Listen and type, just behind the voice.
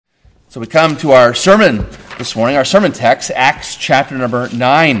So we come to our sermon this morning, our sermon text, Acts chapter number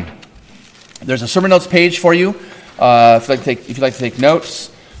 9. There's a sermon notes page for you if you'd like to take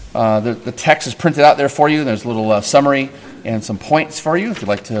notes. The text is printed out there for you. There's a little summary and some points for you if you'd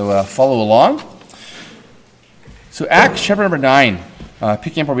like to follow along. So Acts chapter number 9,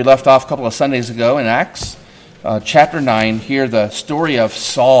 picking up where we left off a couple of Sundays ago in Acts chapter 9, here the story of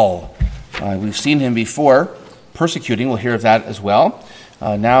Saul. We've seen him before persecuting. We'll hear of that as well.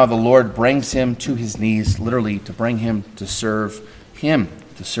 Now the Lord brings him to his knees, literally, to bring him, to serve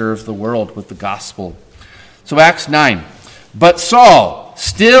the world with the gospel. So Acts 9. But Saul,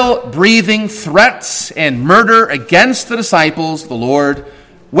 still breathing threats and murder against the disciples, the Lord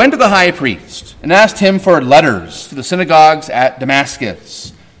went to the high priest and asked him for letters to the synagogues at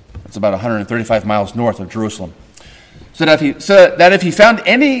Damascus. That's about 135 miles north of Jerusalem. So that if he found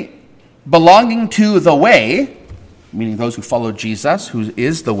any belonging to the way, meaning those who follow Jesus, who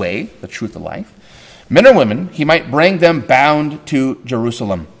is the way, the truth, the life, men or women, he might bring them bound to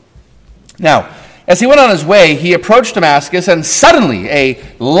Jerusalem. Now, as he went on his way, he approached Damascus, and suddenly a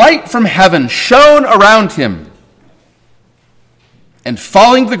light from heaven shone around him. And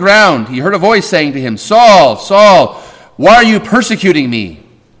falling to the ground, he heard a voice saying to him, "Saul, Saul, why are you persecuting me?"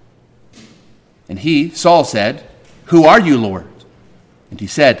 And he, Saul, said, "Who are you, Lord?" And he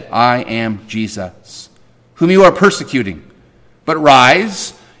said, "I am Jesus, whom you are persecuting. But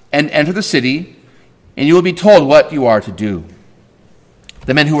rise and enter the city, and you will be told what you are to do."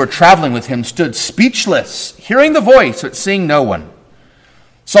 The men who were traveling with him stood speechless, hearing the voice, but seeing no one.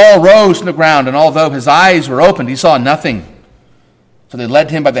 Saul rose from the ground, and although his eyes were opened, he saw nothing. So they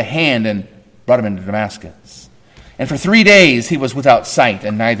led him by the hand and brought him into Damascus. And for 3 days he was without sight,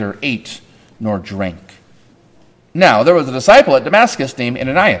 and neither ate nor drank. Now there was a disciple at Damascus named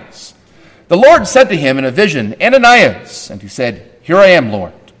Ananias. The Lord said to him in a vision, "Ananias." And he said, "Here I am,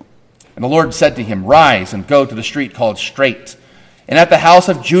 Lord." And the Lord said to him, "Rise and go to the street called Straight, and at the house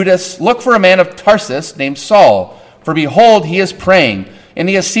of Judas look for a man of Tarsus named Saul, for behold, he is praying, and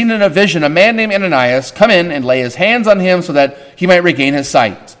he has seen in a vision a man named Ananias come in and lay his hands on him so that he might regain his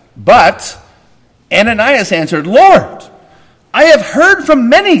sight." But Ananias answered, "Lord, I have heard from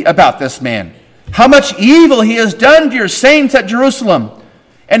many about this man, how much evil he has done to your saints at Jerusalem.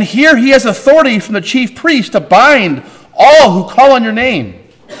 And here he has authority from the chief priest to bind all who call on your name."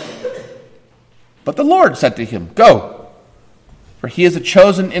 But the Lord said to him, "Go, for he is a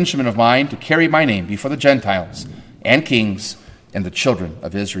chosen instrument of mine to carry my name before the Gentiles and kings and the children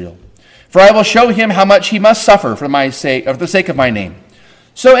of Israel. For I will show him how much he must suffer for the sake of my name."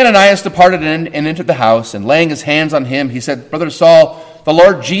 So Ananias departed and entered the house, and laying his hands on him, he said, "Brother Saul, the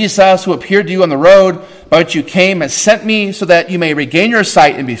Lord Jesus, who appeared to you on the road by which you came, has sent me so that you may regain your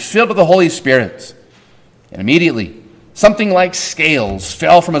sight and be filled with the Holy Spirit." And immediately something like scales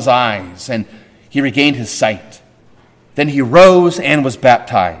fell from his eyes, and he regained his sight. Then he rose and was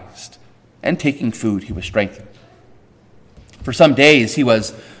baptized, and taking food he was strengthened. For some days he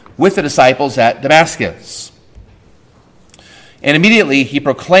was with the disciples at Damascus. And immediately he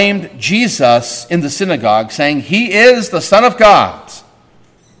proclaimed Jesus in the synagogue, saying, "He is the Son of God."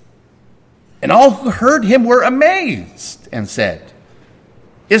 And all who heard him were amazed and said,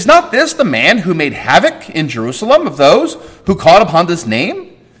 "Is not this the man who made havoc in Jerusalem of those who called upon this name?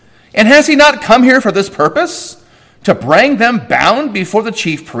 And has he not come here for this purpose, to bring them bound before the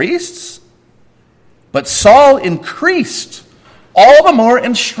chief priests?" But Saul increased all the more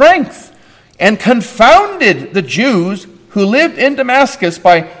in strength and confounded the Jews who lived in Damascus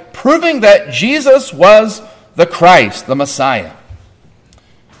by proving that Jesus was the Christ, the Messiah.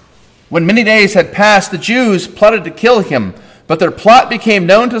 When many days had passed, the Jews plotted to kill him, but their plot became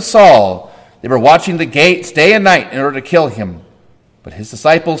known to Saul. They were watching the gates day and night in order to kill him. But his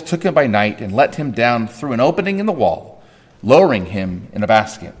disciples took him by night and let him down through an opening in the wall, lowering him in a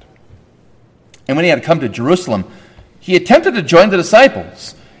basket. And when he had come to Jerusalem, he attempted to join the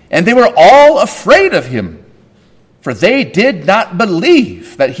disciples, and they were all afraid of him, for they did not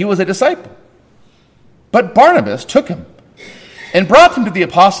believe that he was a disciple. But Barnabas took him and brought him to the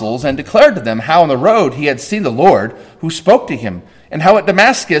apostles and declared to them how on the road he had seen the Lord who spoke to him, and how at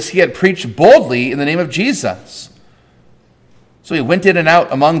Damascus he had preached boldly in the name of Jesus. So he went in and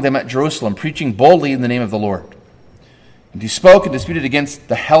out among them at Jerusalem, preaching boldly in the name of the Lord. And he spoke and disputed against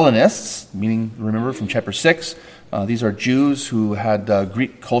the Hellenists, meaning, remember from chapter 6, these are Jews who had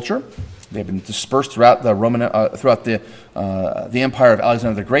Greek culture. They had been dispersed throughout the empire of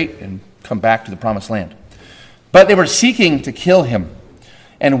Alexander the Great and come back to the promised land. But they were seeking to kill him.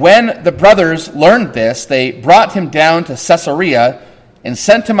 And when the brothers learned this, they brought him down to Caesarea and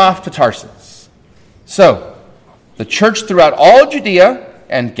sent him off to Tarsus. So the church throughout all Judea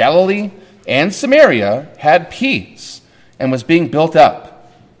and Galilee and Samaria had peace and was being built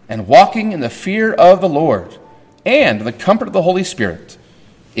up and walking in the fear of the Lord and the comfort of the Holy Spirit,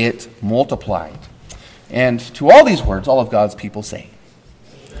 it multiplied. And to all these words, all of God's people say,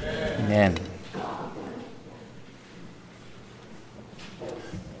 Amen.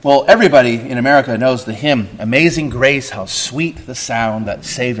 Well, everybody in America knows the hymn, Amazing Grace, how sweet the sound that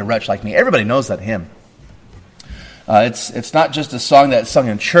saved a wretch like me. Everybody knows that hymn. It's not just a song that's sung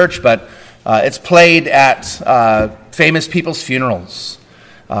in church, but it's played at famous people's funerals.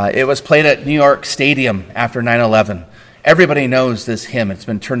 It was played at New York Stadium after 9/11. Everybody knows this hymn. It's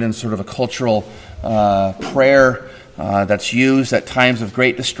been turned into sort of a cultural prayer that's used at times of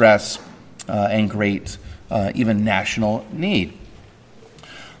great distress and great even national need.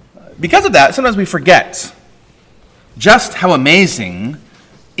 Because of that, sometimes we forget just how amazing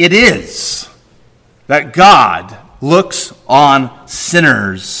it is that God looks on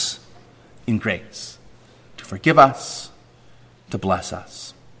sinners in grace to forgive us, to bless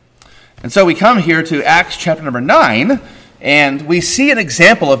us. And so we come here to Acts chapter number 9, and we see an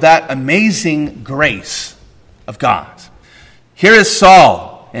example of that amazing grace of God. Here is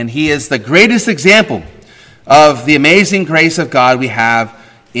Saul, and he is the greatest example of the amazing grace of God we have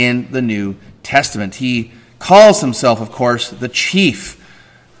in the New Testament. He calls himself, of course, the chief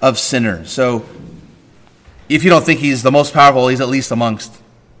of sinners. So if you don't think he's the most powerful, he's at least amongst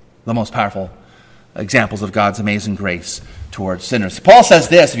the most powerful examples of God's amazing grace towards sinners. Paul says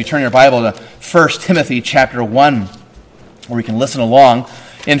this, if you turn your Bible to 1 Timothy chapter 1, where we can listen along.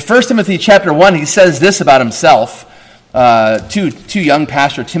 In 1 Timothy chapter 1, he says this about himself to young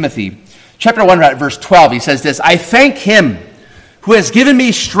pastor Timothy. Chapter 1, verse 12, he says this, I thank him who has given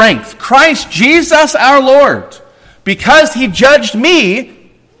me strength, Christ Jesus our Lord, because he judged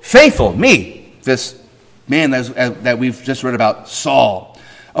me faithful, me, this man that we've just read about, Saul,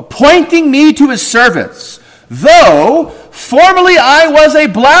 appointing me to his service, though formerly I was a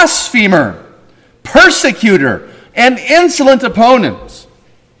blasphemer, persecutor, and insolent opponent.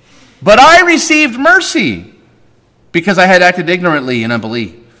 But I received mercy because I had acted ignorantly in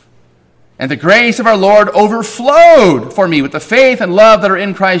unbelief. And the grace of our Lord overflowed for me with the faith and love that are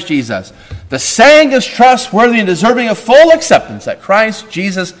in Christ Jesus. The saying is trustworthy and deserving of full acceptance that Christ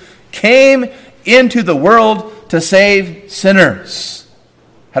Jesus came into the world to save sinners.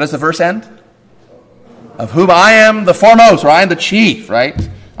 How does the verse end? Of whom I am the foremost, or I am the chief, right?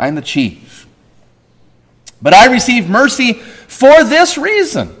 I am the chief. But I received mercy for this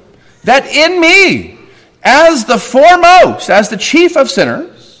reason, that in me, as the foremost, as the chief of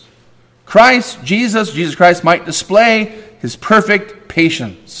sinners, Jesus Christ might display his perfect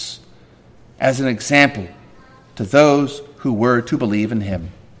patience as an example to those who were to believe in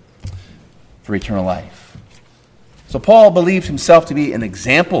him for eternal life. So Paul believed himself to be an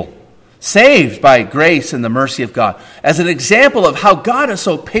example, saved by grace and the mercy of God, as an example of how God is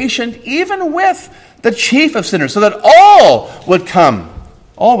so patient even with the chief of sinners, so that all would come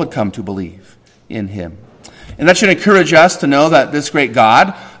to believe in him. And that should encourage us to know that this great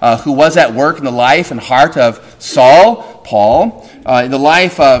God, who was at work in the life and heart of Saul, Paul, in the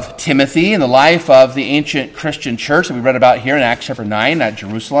life of Timothy, in the life of the ancient Christian church that we read about here in Acts chapter 9 at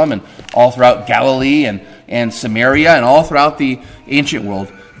Jerusalem and all throughout Galilee and Samaria and all throughout the ancient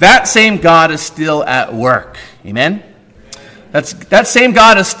world, that same God is still at work. Amen? That same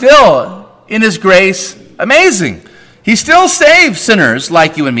God is still, in his grace, amazing. He still saves sinners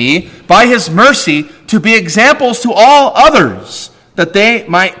like you and me by his mercy to be examples to all others, that they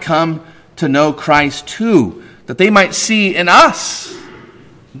might come to know Christ too, that they might see in us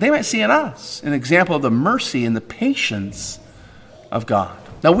an example of the mercy and the patience of God.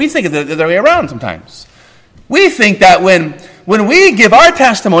 Now we think of it the other way around sometimes. We think that when we give our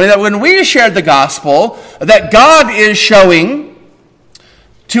testimony, that when we share the gospel, that God is showing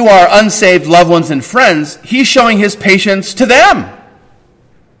to our unsaved loved ones and friends, he's showing his patience to them.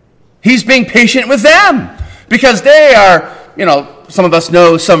 He's being patient with them because they are, some of us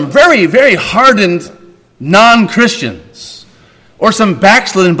know some very, very hardened non-Christians or some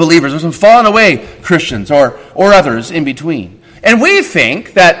backslidden believers or some fallen away Christians or others in between. And we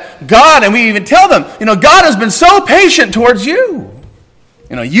think that God, and we even tell them, God has been so patient towards you.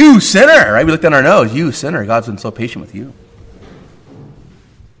 You sinner, right? We look down our nose, you sinner, God's been so patient with you.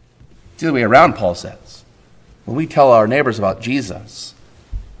 It's the other way around, Paul says. When we tell our neighbors about Jesus,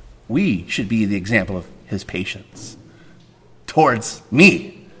 we should be the example of his patience towards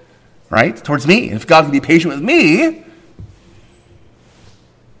me, right? Towards me. If God can be patient with me,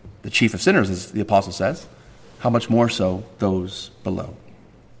 the chief of sinners, as the apostle says, how much more so those below.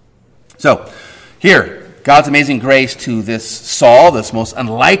 So, here, God's amazing grace to this Saul, this most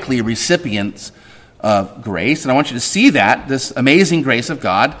unlikely recipient of grace. And I want you to see that, this amazing grace of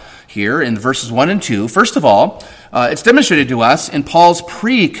God here in verses 1 and 2. First of all, it's demonstrated to us in Paul's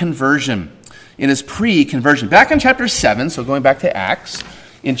pre-conversion. In his pre-conversion. Back in chapter 7, so going back to Acts,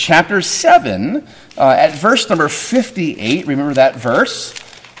 in chapter 7, at verse number 58, remember that verse?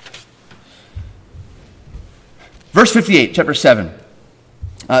 Verse 58, chapter 7.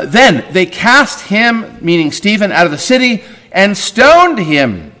 Then they cast him, meaning Stephen, out of the city and stoned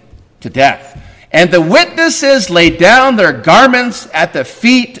him to death. And the witnesses laid down their garments at the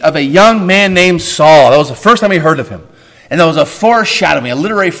feet of a young man named Saul. That was the first time we heard of him. And there was a foreshadowing, a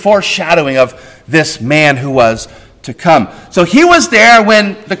literary foreshadowing of this man who was to come. So he was there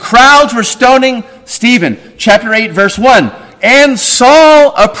when the crowds were stoning Stephen. Chapter 8, verse 1. And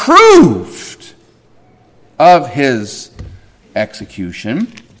Saul approved of his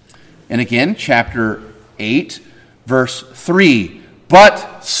execution. And again, chapter 8, verse 3.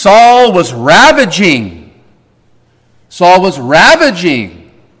 But Saul was ravaging. Saul was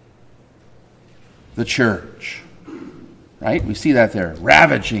ravaging the church. Right? We see that there.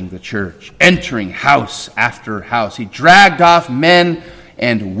 Ravaging the church. Entering house after house. He dragged off men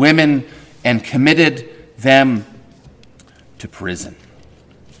and women and committed them to prison.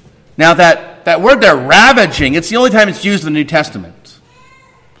 Now that word there, ravaging, it's the only time it's used in the New Testament.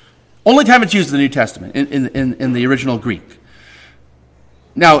 Only time it's used in the New Testament, in the original Greek.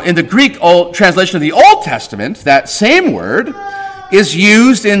 Now, in the Greek translation of the Old Testament, that same word is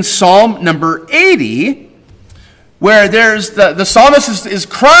used in Psalm number 80, where there's the psalmist is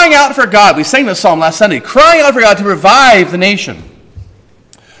crying out for God. We sang this psalm last Sunday, crying out for God to revive the nation.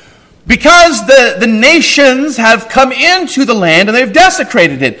 Because the nations have come into the land and they've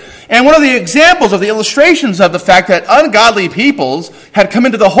desecrated it. And one of the examples of the illustrations of the fact that ungodly peoples had come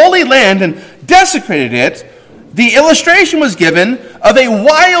into the Holy Land and desecrated it, the illustration was given of a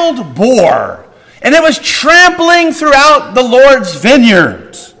wild boar. And it was trampling throughout the Lord's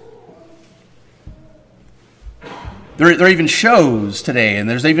vineyard. There are even shows today, and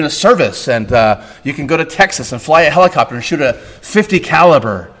there's even a service, and you can go to Texas and fly a helicopter and shoot a .50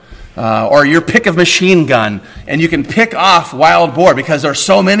 caliber or your pick of machine gun, and you can pick off wild boar because there are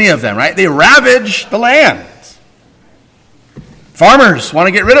so many of them, right? They ravage the land. Farmers want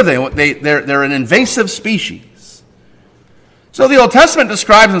to get rid of them. They're an invasive species. So the Old Testament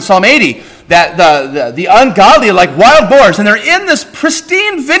describes in Psalm 80 that the ungodly are like wild boars, and they're in this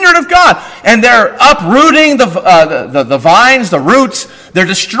pristine vineyard of God, and they're uprooting the vines, the roots. They're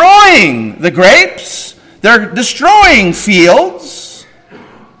destroying the grapes. They're destroying fields.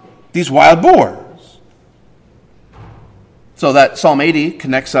 These wild boars. So that Psalm 80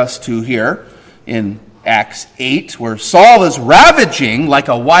 connects us to here in Acts 8, where Saul is ravaging like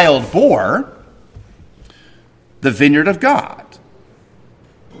a wild boar the vineyard of God.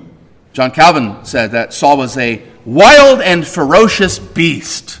 John Calvin said that Saul was a wild and ferocious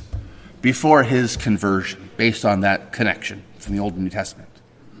beast before his conversion, based on that connection from the Old and New Testament.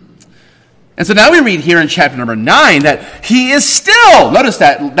 And so now we read here in chapter number 9 that he is still, notice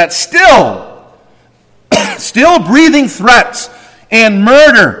that still breathing threats and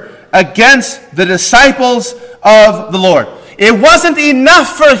murder against the disciples of the Lord. It wasn't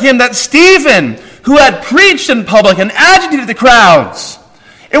enough for him that Stephen, who had preached in public and agitated the crowds,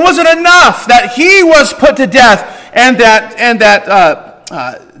 it wasn't enough that he was put to death and that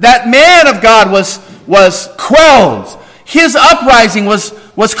man of God was quelled. His uprising was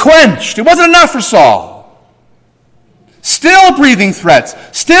quenched. It wasn't enough for Saul. Still breathing threats,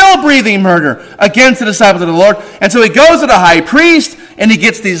 still breathing murder against the disciples of the Lord. And so he goes to the high priest and he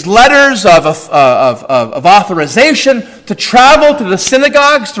gets these letters of authorization to travel to the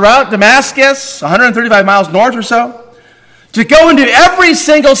synagogues throughout Damascus, 135 miles north or so, to go into every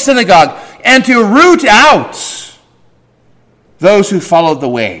single synagogue and to root out those who followed the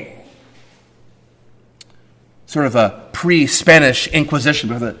way. Sort of a pre-Spanish Inquisition,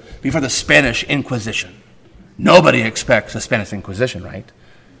 before the Spanish Inquisition. Nobody expects a Spanish Inquisition, right?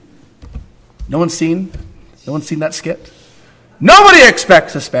 No one's seen that skit? Nobody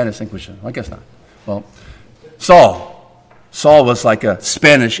expects a Spanish Inquisition. Well, I guess not. Well, Saul was like a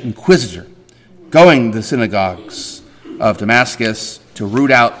Spanish inquisitor, going to the synagogues of Damascus to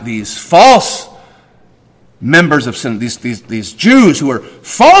root out these false members of sin, these Jews who were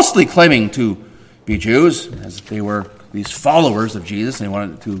falsely claiming to be Jews, as they were these followers of Jesus, and he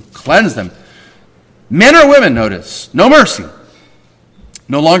wanted to cleanse them. Men or women, notice, no mercy.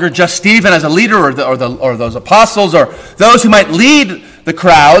 No longer just Stephen as a leader or those apostles or those who might lead the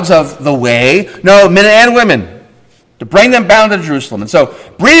crowds of the way. No, men and women to bring them bound to Jerusalem. And so,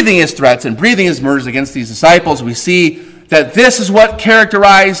 breathing his threats and breathing his murders against these disciples, we see that this is what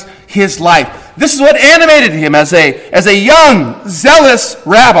characterized his life. This is what animated him as a young, zealous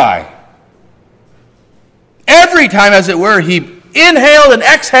rabbi. Every time, as it were, he inhaled and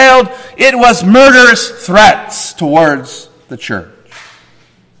exhaled, it was murderous threats towards the church.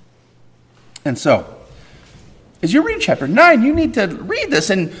 And so, as you read chapter 9, you need to read this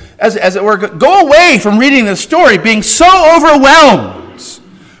and, as it were, go away from reading this story being so overwhelmed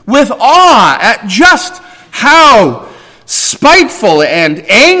with awe at just how spiteful and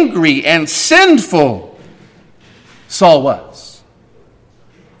angry and sinful Saul was.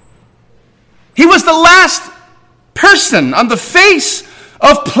 He was the last person on the face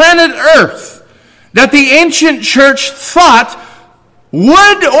of planet Earth that the ancient church thought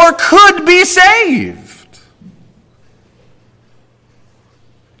would or could be saved.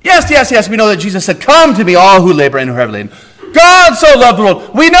 Yes, we know that Jesus said, "Come to me, all who labor and who are heavy laden." God so loved the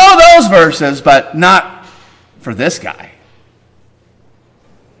world. We know those verses, but not for this guy.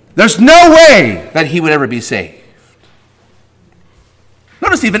 There's no way that he would ever be saved.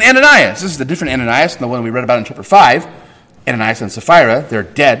 Notice even Ananias. This is a different Ananias than the one we read about in chapter 5. Ananias and Sapphira, they're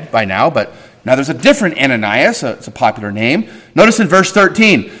dead by now, but now there's a different Ananias. It's a popular name. Notice in verse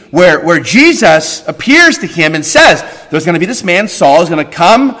 13, where Jesus appears to him and says, there's going to be this man, Saul, who's going to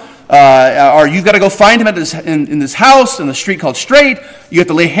come, or you've got to go find him in this house in the street called Straight. You have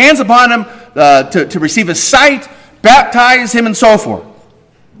to lay hands upon him to receive his sight, baptize him, and so forth.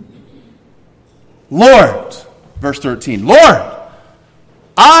 Lord, verse 13, Lord,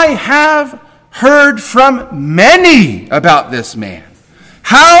 I have heard from many about this man,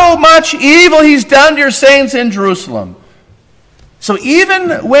 how much evil he's done to your saints in Jerusalem. So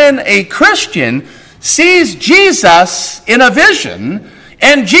even when a Christian sees Jesus in a vision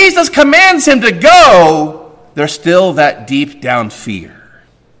and Jesus commands him to go, there's still that deep down fear.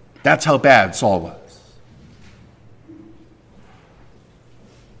 That's how bad Saul was.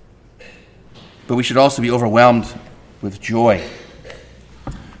 But we should also be overwhelmed with joy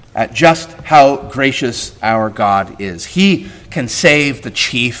at just how gracious our God is. He can save the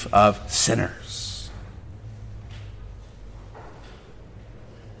chief of sinners.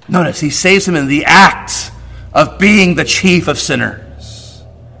 Notice, he saves him in the act of being the chief of sinners.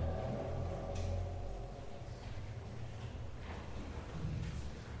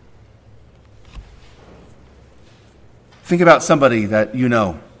 Think about somebody that you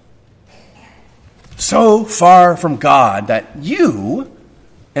know, so far from God that you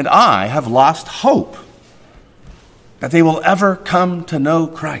and I have lost hope that they will ever come to know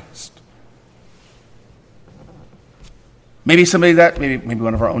Christ. Maybe somebody that, maybe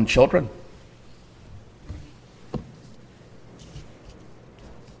one of our own children.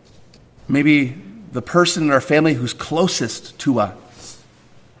 Maybe the person in our family who's closest to us.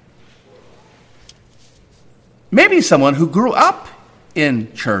 Maybe someone who grew up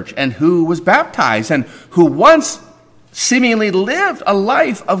in church and who was baptized and who once seemingly lived a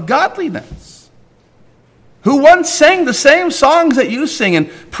life of godliness, who once sang the same songs that you sing and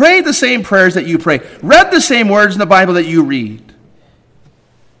prayed the same prayers that you pray, read the same words in the Bible that you read.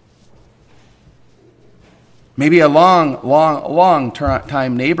 Maybe a long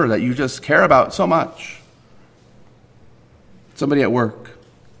time neighbor that you just care about so much. Somebody at work,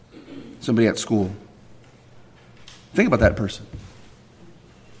 somebody at school. Think about that person.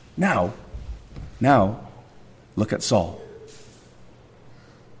 Now, look at Saul.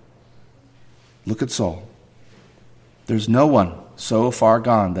 Look at Saul. There's no one so far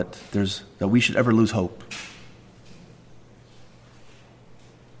gone that we should ever lose hope.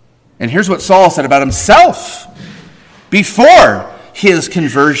 And here's what Saul said about himself before his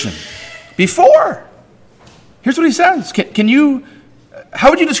conversion. Before. Here's what he says. How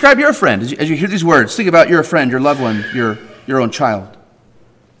would you describe your friend as you hear these words? Think about your friend, your loved one, your own child.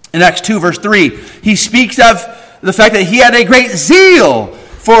 In Acts 2, verse 3, he speaks of the fact that he had a great zeal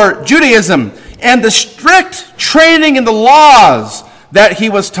for Judaism and the strict training in the laws that he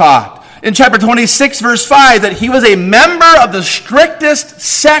was taught. In chapter 26, verse 5, that he was a member of the strictest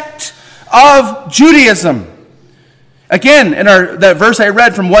sect of Judaism. Again, in that verse I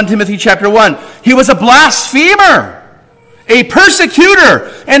read from 1 Timothy chapter 1, he was a blasphemer, a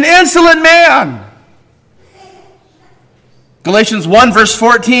persecutor, an insolent man. Galatians 1 verse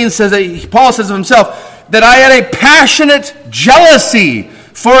 14 says that Paul says of himself that I had a passionate jealousy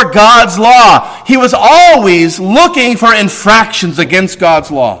for God's law. He was always looking for infractions against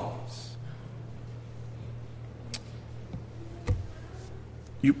God's laws.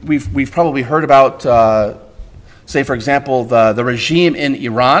 We've probably heard about, say for example, the regime in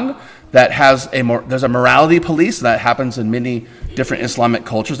Iran that there's a morality police that happens in many different Islamic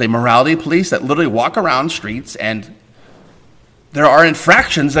cultures, a morality police that literally walk around streets, and there are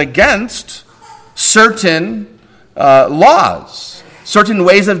infractions against certain laws, certain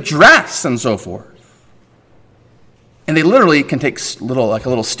ways of dress, and so forth. And they literally can take a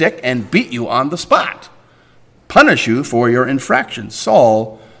little stick and beat you on the spot, punish you for your infractions.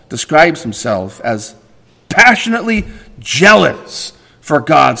 Saul describes himself as passionately jealous for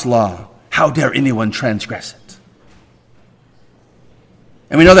God's law. How dare anyone transgress it?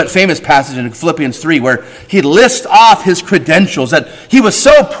 And we know that famous passage in Philippians 3 where he lists off his credentials that he was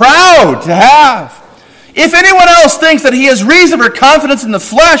so proud to have. If anyone else thinks that he has reason for confidence in the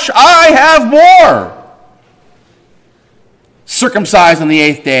flesh, I have more. Circumcised on the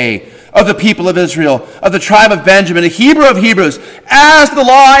 8th day, of the people of Israel, of the tribe of Benjamin, a Hebrew of Hebrews, as to the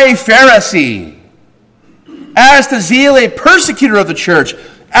law a Pharisee, as to zeal a persecutor of the church,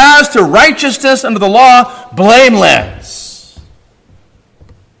 as to righteousness under the law blameless.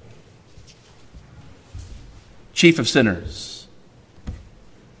 Chief of sinners.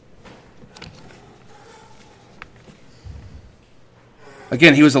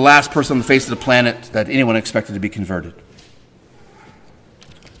 Again, he was the last person on the face of the planet that anyone expected to be converted.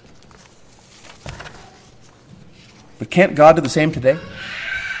 But can't God do the same today?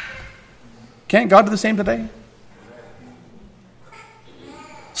 Can't God do the same today?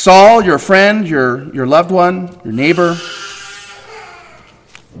 Saul, your friend, your loved one, your neighbor.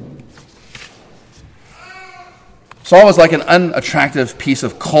 Saul was like an unattractive piece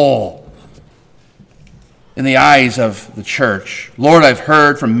of coal in the eyes of the church. Lord, I've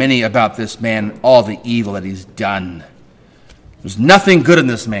heard from many about this man, all the evil that he's done. There's nothing good in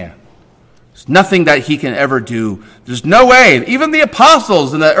this man. There's nothing that he can ever do. There's no way. Even the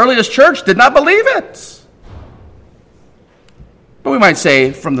apostles in the earliest church did not believe it. But we might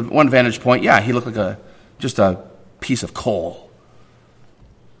say, from the one vantage point, yeah, he looked like just a piece of coal.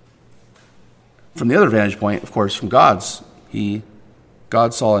 From the other vantage point, of course, from God's,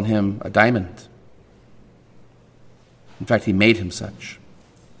 God saw in him a diamond. In fact, he made him such.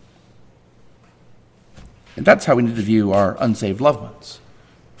 And that's how we need to view our unsaved loved ones.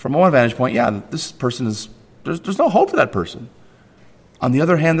 From one vantage point, yeah, this person there's no hope for that person. On the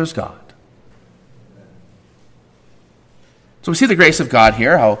other hand, there's God. So we see the grace of God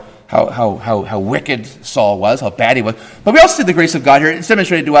here, how wicked Saul was, how bad he was. But we also see the grace of God here. It's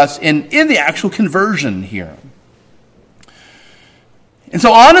demonstrated to us in the actual conversion here. And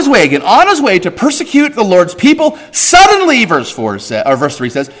so on his way to persecute the Lord's people, suddenly, verse 3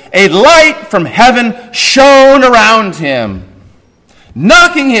 says, a light from heaven shone around him,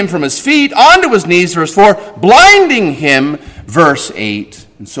 knocking him from his feet onto his knees, verse 4, blinding him, verse 8,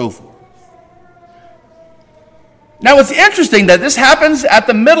 and so forth. Now, it's interesting that this happens at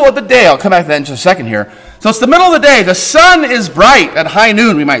the middle of the day. I'll come back to that in just a second here. So it's the middle of the day. The sun is bright at high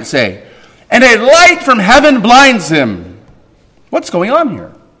noon, we might say. And a light from heaven blinds him. What's going on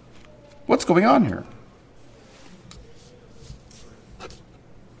here? What's going on here?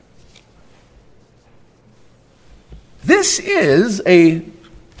 This is a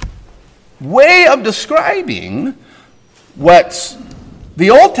way of describing what the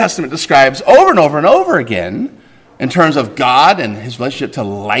Old Testament describes over and over and over again in terms of God and his relationship to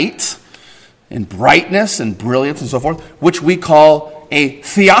light and brightness and brilliance and so forth, which we call a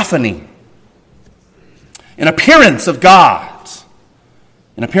theophany, an appearance of God.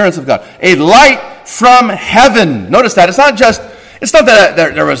 An appearance of God. A light from heaven. Notice that. It's not that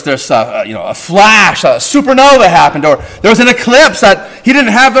there was this a flash, a supernova happened, or there was an eclipse that he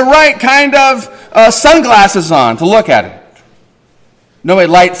didn't have the right kind of sunglasses on to look at it. No, a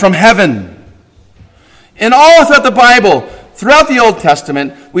light from heaven. And all throughout the Bible, throughout the Old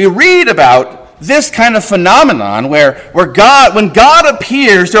Testament, we read about this kind of phenomenon where when God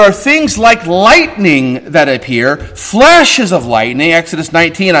appears, there are things like lightning that appear, flashes of lightning. Exodus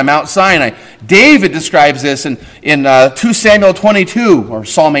 19 on Mount Sinai. David describes this in 2 Samuel 22 or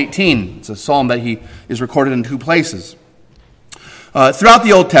Psalm 18. It's a psalm that he is recorded in two places. Throughout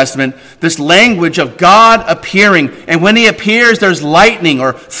the Old Testament, this language of God appearing, and when he appears, there's lightning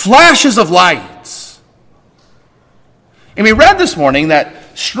or flashes of light. And we read this morning that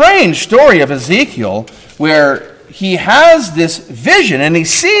strange story of Ezekiel where he has this vision and he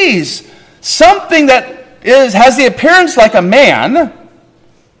sees something that has the appearance like a man,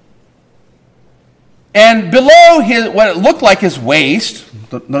 and below what it looked like his waist,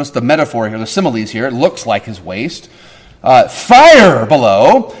 notice the metaphor here, the similes here, it looks like his waist, fire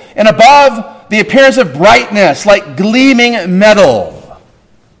below, and above the appearance of brightness like gleaming metal.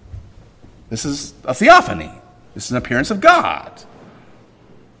 This is a theophany. This is an appearance of God.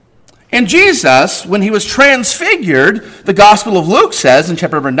 And Jesus, when he was transfigured, the Gospel of Luke says in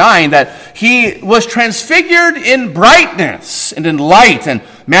chapter number 9 that he was transfigured in brightness and in light. And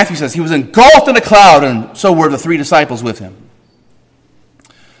Matthew says he was engulfed in a cloud, and so were the 3 disciples with him.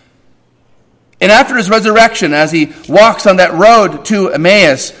 And after his resurrection, as he walks on that road to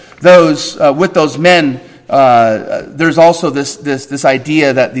Emmaus, with those men, there's also this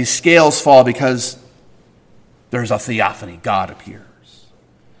idea that these scales fall because there's a theophany. God appears.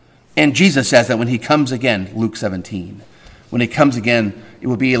 And Jesus says that when he comes again, Luke 17, when he comes again, it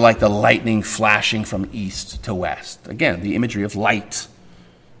will be like the lightning flashing from east to west. Again, the imagery of light,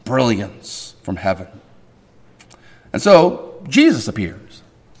 brilliance from heaven. And so Jesus appears.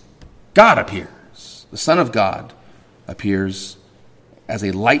 God appears. The Son of God appears as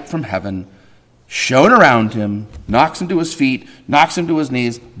a light from heaven, shone around him, knocks him to his feet, knocks him to his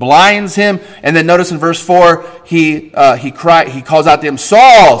knees, blinds him, and then notice in verse 4, he calls out to him,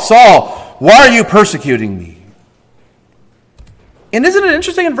 Saul, Saul, why are you persecuting me? And isn't it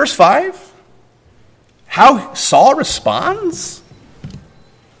interesting in verse 5 how Saul responds?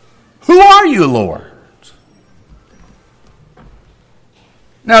 Who are you, Lord?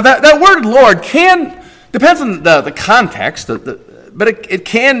 Now that word Lord depends on the context, but it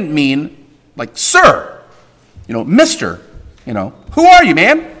can mean like sir, mister, who are you,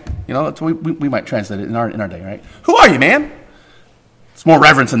 man? That's what we might translate it in our day, right? Who are you, man? It's more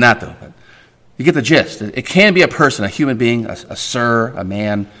reverence than that, though. But you get the gist. It can be a person, a human being, a sir, a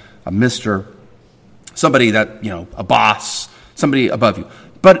man, a mister, somebody that, a boss, somebody above you.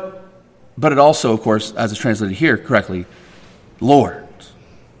 But it also, of course, as it's translated here correctly, Lord.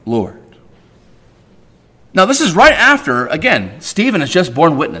 Now, this is right after, again, Stephen has just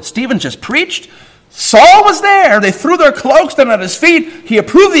borne witness. Stephen just preached. Saul was there. They threw their cloaks down at his feet. He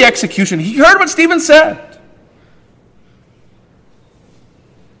approved the execution. He heard what Stephen said.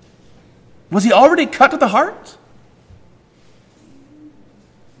 Was he already cut to the heart?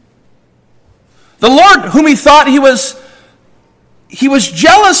 The Lord, whom he thought he was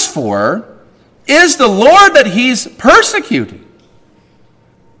jealous for, is the Lord that he's persecuting.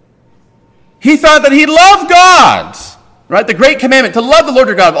 He thought that he loved God, right? The great commandment, to love the Lord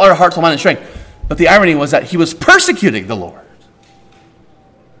your God with all your heart, soul, mind, and strength. But the irony was that he was persecuting the Lord.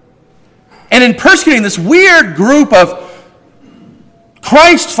 And in persecuting this weird group of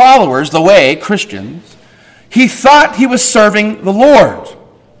Christ followers, the way, Christians, he thought he was serving the Lord.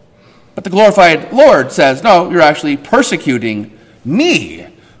 But the glorified Lord says, no, you're actually persecuting me.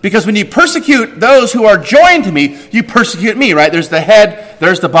 Because when you persecute those who are joined to me, you persecute me, right? There's the head,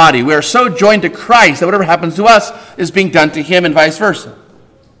 there's the body. We are so joined to Christ that whatever happens to us is being done to him and vice versa.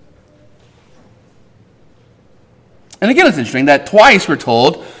 And again, it's interesting that twice we're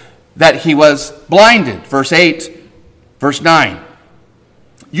told that he was blinded. Verse 8, verse 9.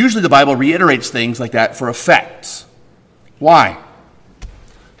 Usually the Bible reiterates things like that for effect. Why?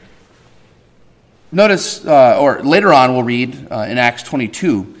 Notice, or later on we'll read in Acts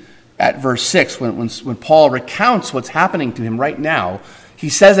 22 at verse 6, when Paul recounts what's happening to him right now, he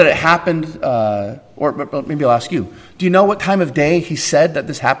says that it happened, or maybe I'll ask you, do you know what time of day he said that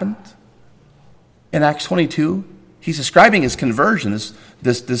this happened? In Acts 22, he's describing his conversion,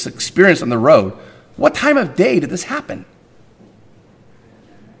 this experience on the road. What time of day did this happen?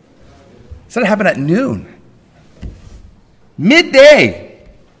 He said it happened at noon. Midday,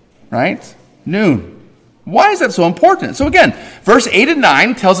 right? Noon. Why is that so important? So again, verse 8 and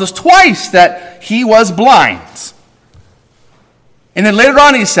 9 tells us twice that he was blind. And then later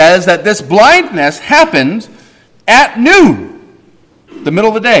on he says that this blindness happened at noon, the middle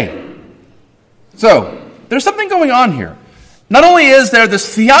of the day. So, there's something going on here. Not only is there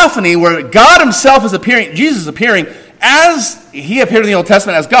this theophany where God himself is appearing, Jesus is appearing as he appeared in the Old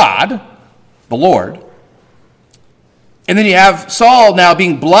Testament as God, the Lord. And then you have Saul now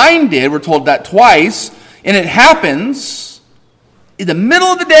being blinded. We're told that twice. And it happens in the middle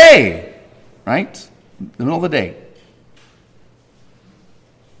of the day. Right? The middle of the day.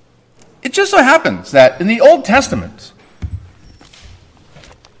 It just so happens that in the Old Testament,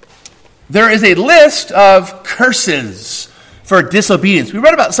 there is a list of curses for disobedience. We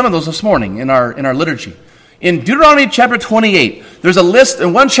read about some of those this morning in our liturgy. In Deuteronomy chapter 28, there's a list,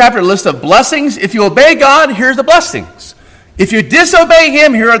 in one chapter, a list of blessings. If you obey God, here's the blessings. If you disobey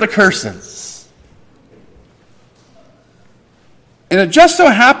him, here are the curses. And it just so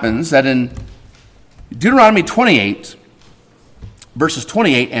happens that in Deuteronomy 28, verses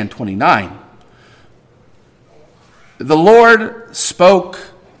 28 and 29, the Lord spoke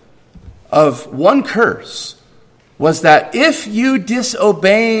of one curse, was that if you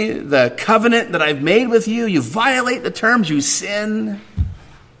disobey the covenant that I've made with you, you violate the terms, you sin,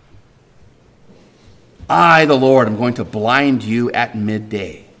 I, the Lord, am going to blind you at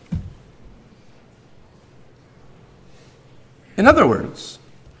midday. In other words,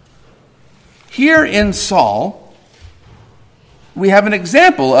 here in Saul, we have an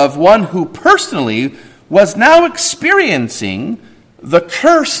example of one who personally was now experiencing the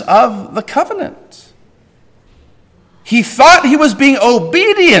curse of the covenant. He thought he was being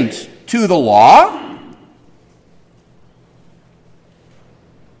obedient to the law,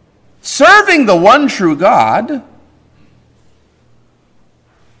 serving the one true God,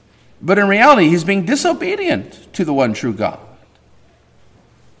 but in reality, he's being disobedient to the one true God.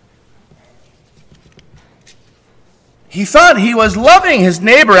 He thought he was loving his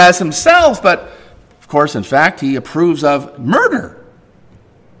neighbor as himself, but of course, in fact, he approves of murder.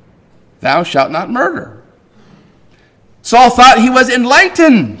 Thou shalt not murder. Saul thought he was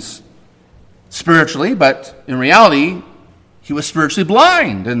enlightened spiritually, but in reality, he was spiritually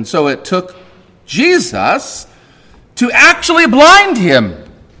blind. And so it took Jesus to actually blind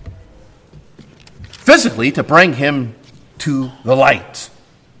him physically, to bring him to the light,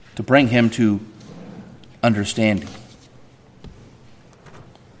 to bring him to understanding.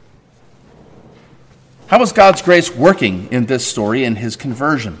 How was God's grace working in this story in his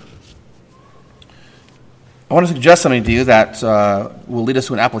conversion? I want to suggest something to you that will lead us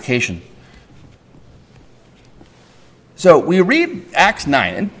to an application. So we read Acts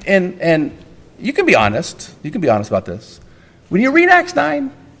 9, and you can be honest. You can be honest about this. When you read Acts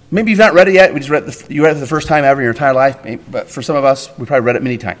 9, maybe you've not read it yet. You read it for the first time ever in your entire life. But for some of us, we probably read it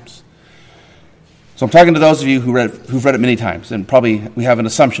many times. So I'm talking to those of you who've read it many times, and probably we have an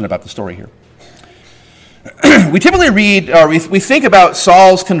assumption about the story here. We typically read, or we think about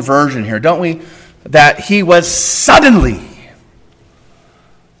Saul's conversion here, don't we? That he was suddenly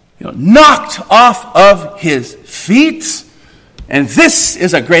knocked off of his feet. And this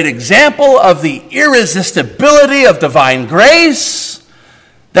is a great example of the irresistibility of divine grace,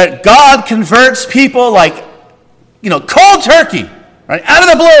 that God converts people like, cold turkey, right, out of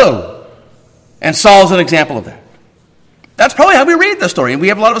the blue. And Saul's an example of that. That's probably how we read the story, and we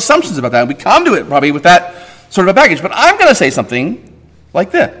have a lot of assumptions about that. We come to it probably with that sort of a baggage. But I'm going to say something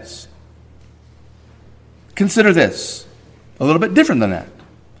like this. Consider this, a little bit different than that.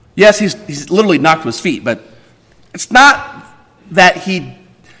 Yes, he's literally knocked to his feet, but it's not that he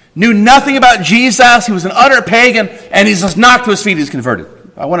knew nothing about Jesus, he was an utter pagan, and he's just knocked to his feet, he's converted.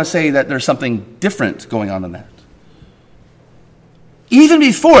 I want to say that there's something different going on than that. Even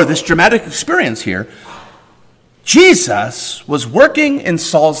before this dramatic experience here, Jesus was working in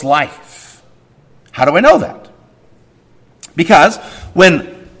Saul's life. How do I know that? Because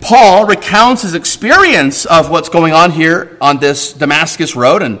when Paul recounts his experience of what's going on here on this Damascus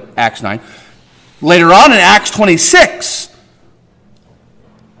road in Acts 9, later on in Acts 26,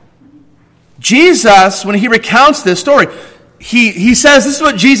 Jesus, when he recounts this story, he says, this is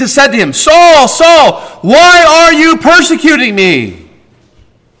what Jesus said to him, Saul, Saul, why are you persecuting me?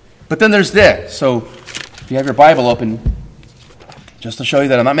 But then there's this. So if you have your Bible open, just to show you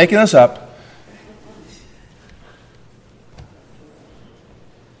that I'm not making this up,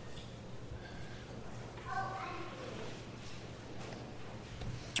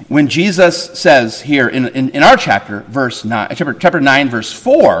 when Jesus says here in our chapter, chapter 9, verse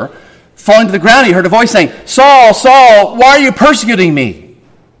 4, falling to the ground, he heard a voice saying, Saul, Saul, why are you persecuting me?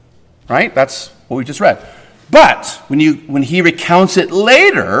 Right? That's what we just read. But when he recounts it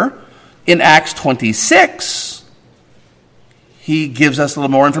later in Acts 26, he gives us a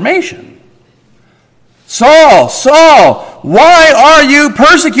little more information. Saul, Saul, why are you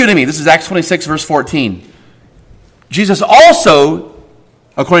persecuting me? This is Acts 26, verse 14. Jesus also,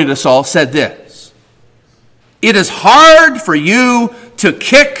 according to Saul, said this, it is hard for you to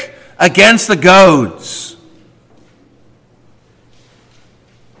kick against the goads.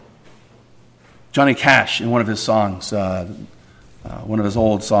 Johnny Cash, in one of his songs, one of his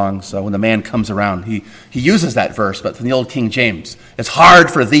old songs, When the Man Comes Around, he uses that verse, but from the old King James. It's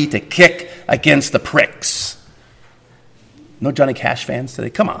hard for thee to kick against the pricks. No Johnny Cash fans today?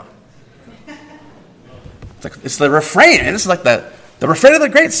 Come on. It's the refrain. And this is like the refrain of the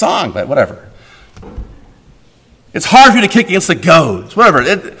great song, but whatever. It's hard for you to kick against the goads. Whatever.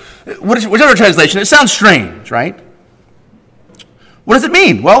 Whichever translation, it sounds strange, right? What does it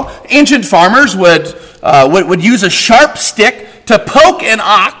mean? Well, ancient farmers would use a sharp stick to poke an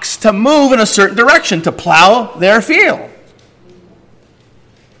ox to move in a certain direction, to plow their field.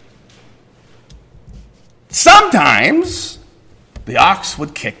 Sometimes the ox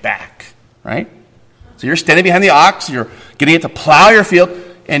would kick back, right? So you're standing behind the ox, you're getting it to plow your field,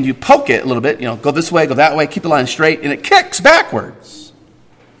 and you poke it a little bit, go this way, go that way, keep the line straight, and it kicks backwards.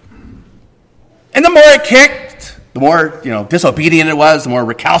 And the more it kicked, the more disobedient it was, the more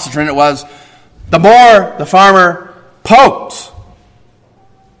recalcitrant it was, the more the farmer poked,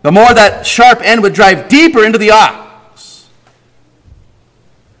 the more that sharp end would drive deeper into the ox.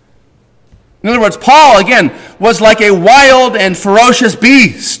 In other words, Paul, again, was like a wild and ferocious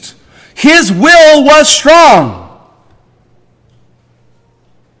beast. His will was strong.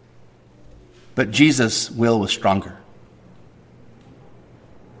 But Jesus' will was stronger.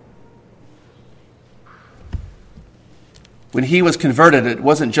 When he was converted, it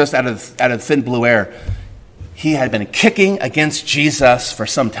wasn't just out of thin blue air. He had been kicking against Jesus for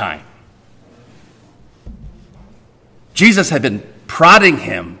some time. Jesus had been prodding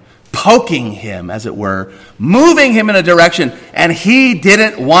him, poking him, as it were, moving him in a direction, and he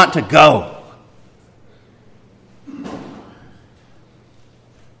didn't want to go.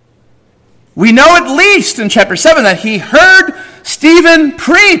 We know at least in chapter 7 that he heard Stephen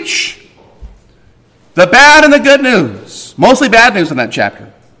preach the bad and the good news. Mostly bad news in that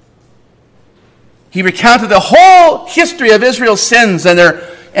chapter. He recounted the whole history of Israel's sins and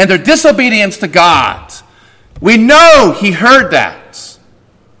their disobedience to God. We know he heard that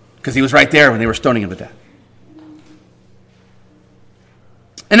because he was right there when they were stoning him to death.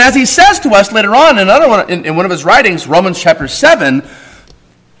 And as he says to us later on in one of his writings, Romans chapter 7,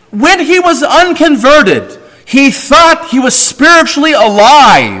 when he was unconverted, he thought he was spiritually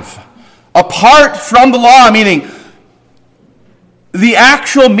alive apart from the law, meaning the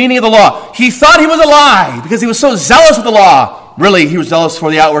actual meaning of the law. He thought he was alive because he was so zealous of the law. Really, he was zealous for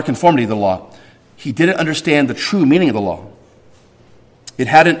the outward conformity of the law. He didn't understand the true meaning of the law. It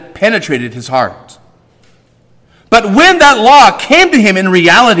hadn't penetrated his heart. But when that law came to him in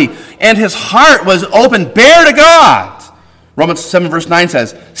reality and his heart was open bare to God, Romans 7 verse 9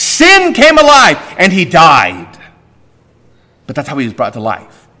 says, sin came alive and he died. But that's how he was brought to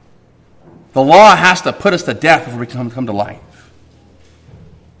life. The law has to put us to death before we come to life.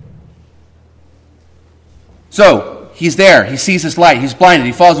 So, he's there. He sees this light. He's blinded.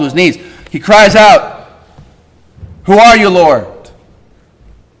 He falls to his knees. He cries out, "Who are you, Lord?"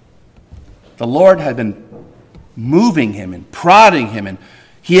 The Lord had been moving him and prodding him, and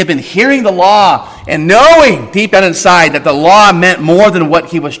he had been hearing the law and knowing deep down inside that the law meant more than what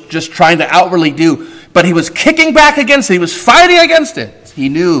he was just trying to outwardly do. But he was kicking back against it. He was fighting against it. He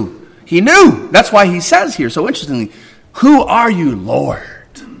knew. He knew. That's why he says here, so interestingly, "Who are you, Lord?"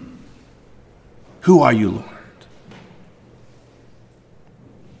 Who are you, Lord?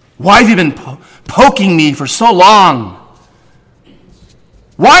 Why have you been poking me for so long?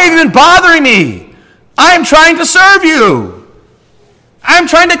 Why have you been bothering me? I'm trying to serve you. I'm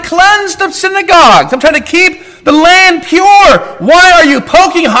trying to cleanse the synagogues. I'm trying to keep the land pure. Why are you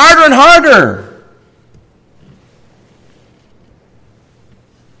poking harder and harder?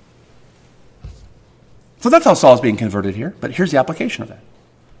 So that's how Saul's being converted here. But here's the application of that.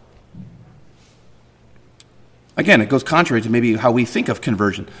 Again, it goes contrary to maybe how we think of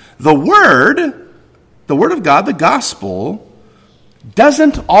conversion. The Word of God, the gospel,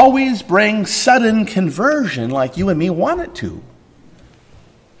 doesn't always bring sudden conversion like you and me want it to.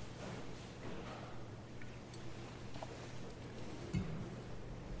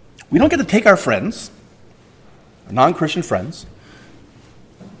 We don't get to take our friends, our non-Christian friends,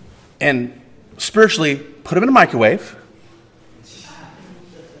 and spiritually put them in a microwave,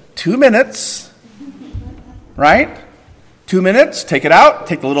 2 minutes, right? 2 minutes, take it out,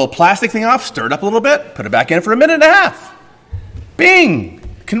 take the little plastic thing off, stir it up a little bit, put it back in for a minute and a half. Bing!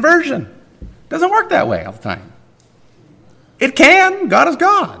 Conversion. Doesn't work that way all the time. It can. God is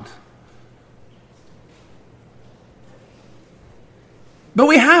God. But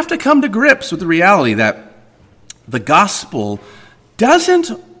we have to come to grips with the reality that the gospel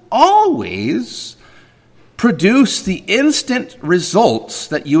doesn't always produce the instant results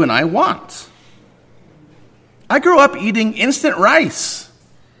that you and I want. I grew up eating instant rice.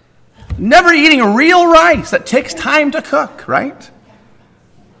 Never eating real rice that takes time to cook, right?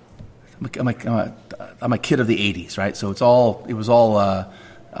 I'm a kid of the 80s, right? So it was all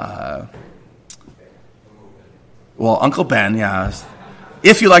Uncle Ben, yeah.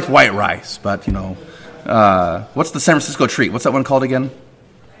 If you liked white rice, but what's the San Francisco treat? What's that one called again?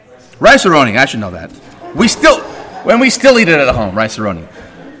 Rice-A-Roni. I should know that. We still eat it at home, rice-A-Roni.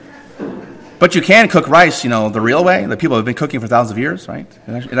 But you can cook rice, the real way. The people have been cooking for thousands of years, right?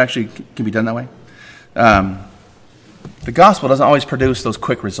 It actually can be done that way. The gospel doesn't always produce those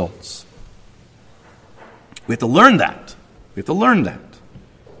quick results. We have to learn that.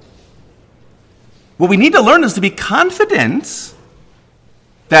 What we need to learn is to be confident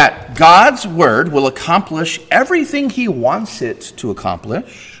that God's word will accomplish everything he wants it to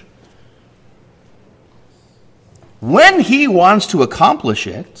accomplish, when he wants to accomplish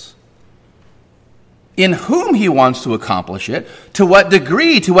it, in whom he wants to accomplish it, to what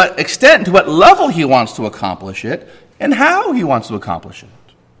degree, to what extent, to what level he wants to accomplish it, and how he wants to accomplish it.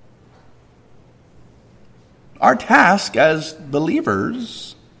 Our task as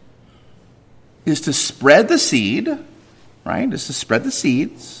believers is to spread the seed, right? Is to spread the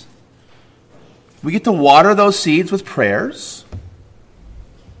seeds. We get to water those seeds with prayers.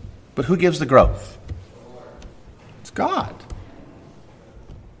 But who gives the growth? It's God.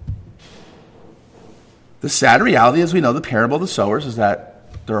 The sad reality, as we know, the parable of the sowers is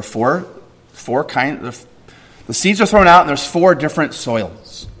that there are four kinds. The seeds are thrown out, and there's 4 different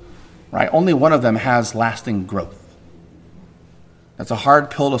soils. Right? Only one of them has lasting growth. That's a hard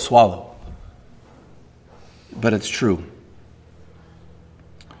pill to swallow. But it's true.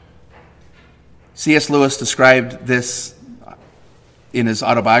 C.S. Lewis described this in his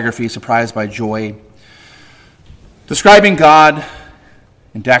autobiography, Surprised by Joy. Describing God,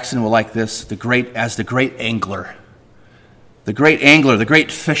 and Daxon will like this, the great angler. The great angler, the great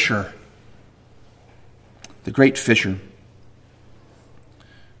fisher. The great fisher.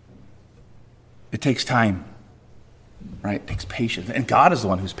 It takes time, right? It takes patience. And God is the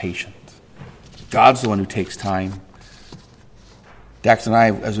one who's patient. God's the one who takes time. Dax and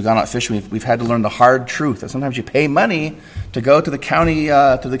I, as we've gone out fishing, we've had to learn the hard truth that sometimes you pay money to go to the county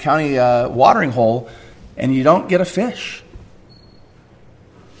watering hole, and you don't get a fish.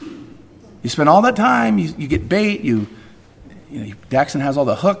 You spend all that time. You get bait. Daxon has all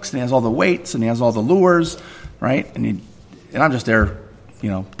the hooks, and he has all the weights, and he has all the lures, right? And I'm just there,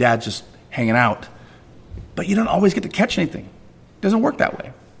 Dad's just hanging out. But you don't always get to catch anything. It doesn't work that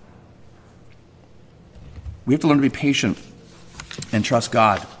way. We have to learn to be patient and trust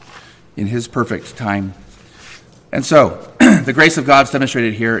God in his perfect time. And so, the grace of God is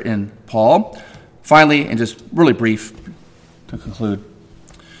demonstrated here in Paul. Finally, and just really brief to conclude,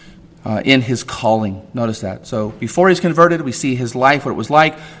 in his calling. Notice that. So, before he's converted, we see his life, what it was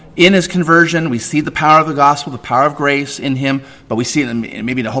like. In his conversion, we see the power of the gospel, the power of grace in him, but we see it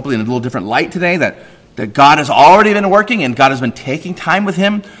maybe hopefully in a little different light today, that God has already been working and God has been taking time with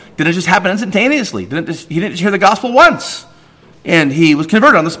him. Didn't just happen instantaneously. He didn't just hear the gospel once and he was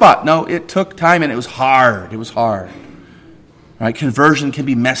converted on the spot. No, it took time and it was hard. It was hard. Right? Conversion can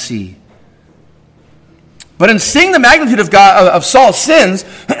be messy. But in seeing the magnitude of Saul's sins,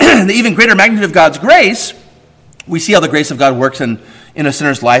 and the even greater magnitude of God's grace, we see how the grace of God works in a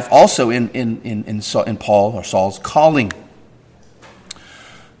sinner's life, also in Paul or Saul's calling.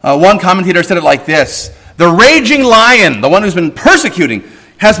 One commentator said it like this: the raging lion, the one who's been persecuting,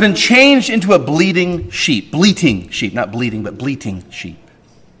 has been changed into a bleating sheep, not bleeding, but bleating sheep.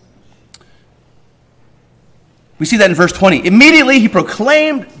 We see that in verse 20. Immediately he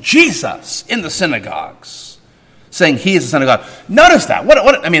proclaimed Jesus in the synagogues, saying he is the Son of God. Notice that.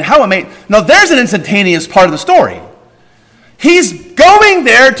 How amazing. Now there's an instantaneous part of the story. He's going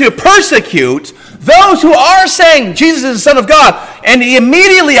there to persecute those who are saying Jesus is the Son of God. And he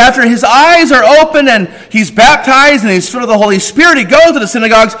immediately, after his eyes are open and he's baptized and he's filled with the Holy Spirit, he goes to the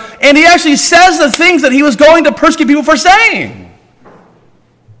synagogues and he actually says the things that he was going to persecute people for saying.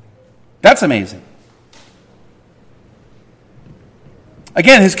 That's amazing.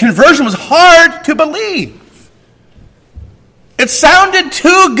 Again, his conversion was hard to believe. It sounded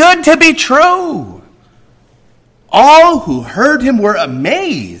too good to be true. All who heard him were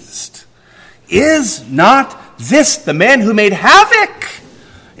amazed. Is not this the man who made havoc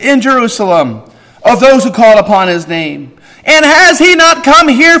in Jerusalem of those who called upon his name? And has he not come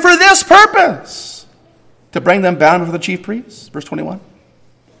here for this purpose? To bring them bound before the chief priests? Verse 21.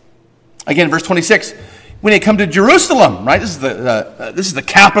 Again, verse 26. When they come to Jerusalem, right? This is the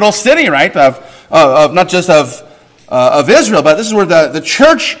capital city, right? Of not just of Israel, but this is where the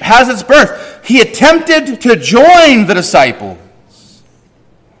church has its birth. He attempted to join the disciples.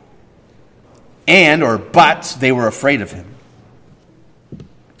 But they were afraid of him.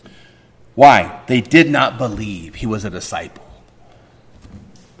 Why? They did not believe he was a disciple.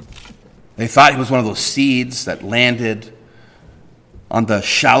 They thought he was one of those seeds that landed on the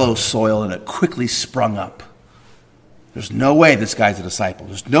shallow soil and it quickly sprung up. There's no way this guy's a disciple.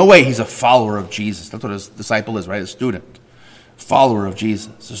 There's no way he's a follower of Jesus. That's what a disciple is, right? A student. Follower of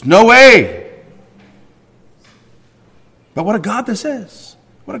Jesus. There's no way. But what a God this is.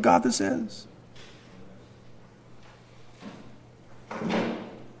 What a God this is.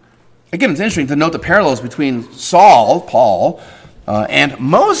 Again, it's interesting to note the parallels between Paul, and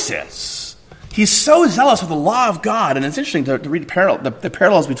Moses. He's so zealous of the law of God, and it's interesting to read the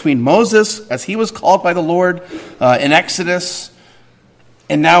parallels between Moses, as he was called by the Lord in Exodus,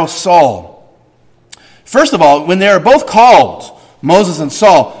 and now Saul. First of all, when they are both called, Moses and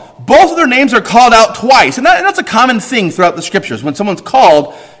Saul, both of their names are called out twice. And that's a common thing throughout the scriptures. When someone's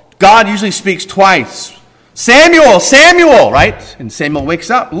called, God usually speaks twice. Samuel, Samuel, right? And Samuel wakes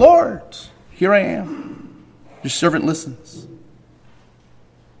up. Lord, here I am. Your servant listens.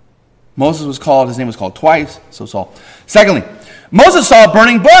 Moses was called, his name was called twice, so Saul. Secondly, Moses saw a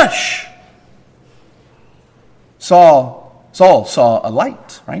burning bush. Saul saw a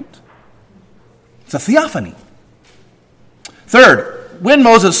light, right? It's a theophany. Third, when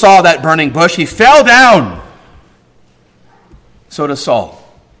Moses saw that burning bush, he fell down. So does Saul.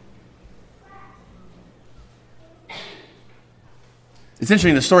 It's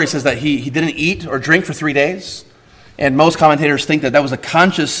interesting, the story says that he didn't eat or drink for 3 days. And most commentators think that was a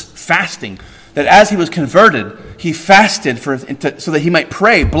conscious fasting. That as he was converted, he fasted so that he might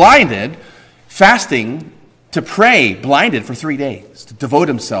pray, blinded, fasting to pray, blinded for 3 days, to devote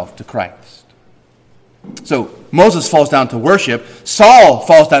himself to Christ. So Moses falls down to worship. Saul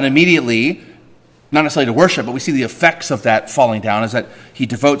falls down immediately, not necessarily to worship, but we see the effects of that falling down is that he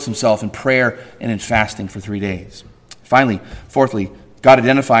devotes himself in prayer and in fasting for 3 days. Finally, fourthly, God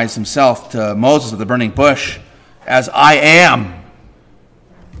identifies himself to Moses at the burning bush as I am.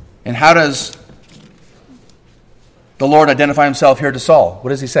 And how does the Lord identify himself here to Saul?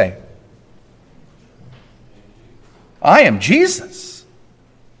 What does he say? I am Jesus.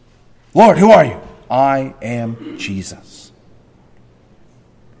 Lord, who are you? I am Jesus.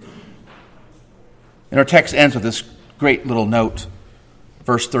 And our text ends with this great little note,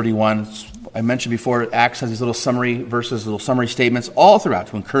 verse 31. I mentioned before, Acts has these little summary verses, little summary statements all throughout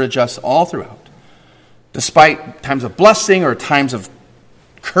to encourage us all throughout. Despite times of blessing or times of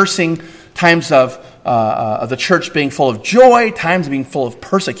cursing, times of the church being full of joy, times of being full of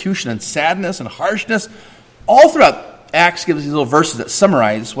persecution and sadness and harshness, all throughout Acts gives these little verses that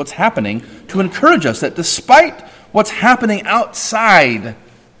summarize what's happening to encourage us that despite what's happening outside,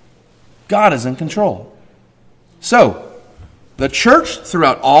 God is in control. So, the church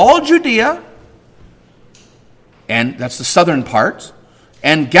throughout all Judea, and that's the southern part,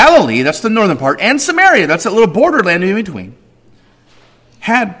 and Galilee, that's the northern part, and Samaria, that's that little borderland in between,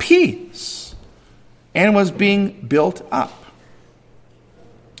 had peace and was being built up.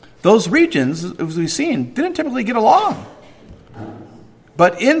 Those regions, as we've seen, didn't typically get along.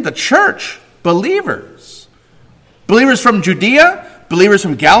 But in the church, believers from Judea, believers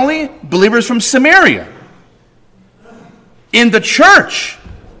from Galilee, believers from Samaria, in the church,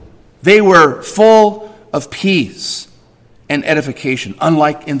 they were full of peace and edification,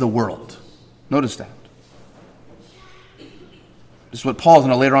 unlike in the world. Notice that. This is what Paul is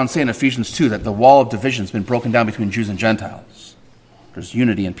going to later on say in Ephesians 2, that the wall of division has been broken down between Jews and Gentiles. There's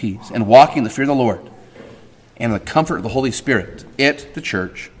unity and peace. And walking in the fear of the Lord and in the comfort of the Holy Spirit, it, the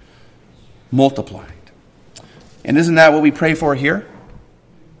church, multiplied. And isn't that what we pray for here?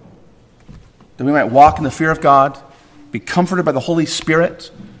 That we might walk in the fear of God, be comforted by the Holy Spirit,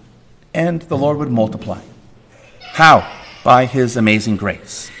 and the Lord would multiply. How? By his amazing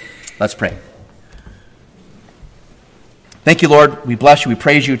grace. Let's pray. Thank you, Lord. We bless you. We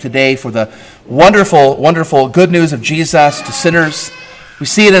praise you today for the wonderful, wonderful good news of Jesus to sinners. We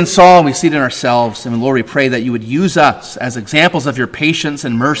see it in Saul and we see it in ourselves. And Lord, we pray that you would use us as examples of your patience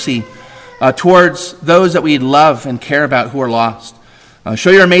and mercy towards those that we love and care about who are lost.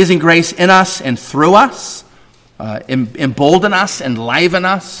 Show your amazing grace in us and through us. Embolden us, enliven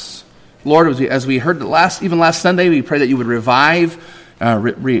us. Lord, as we heard last Sunday, we pray that you would revive,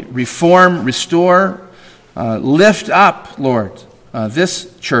 reform, restore, lift up, Lord,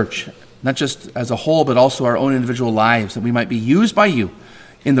 this church, not just as a whole, but also our own individual lives, that we might be used by you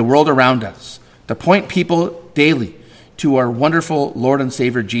in the world around us to point people daily to our wonderful Lord and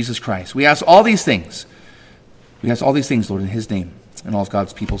Savior, Jesus Christ. We ask all these things. Lord, in his name, and all of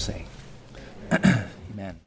God's people say.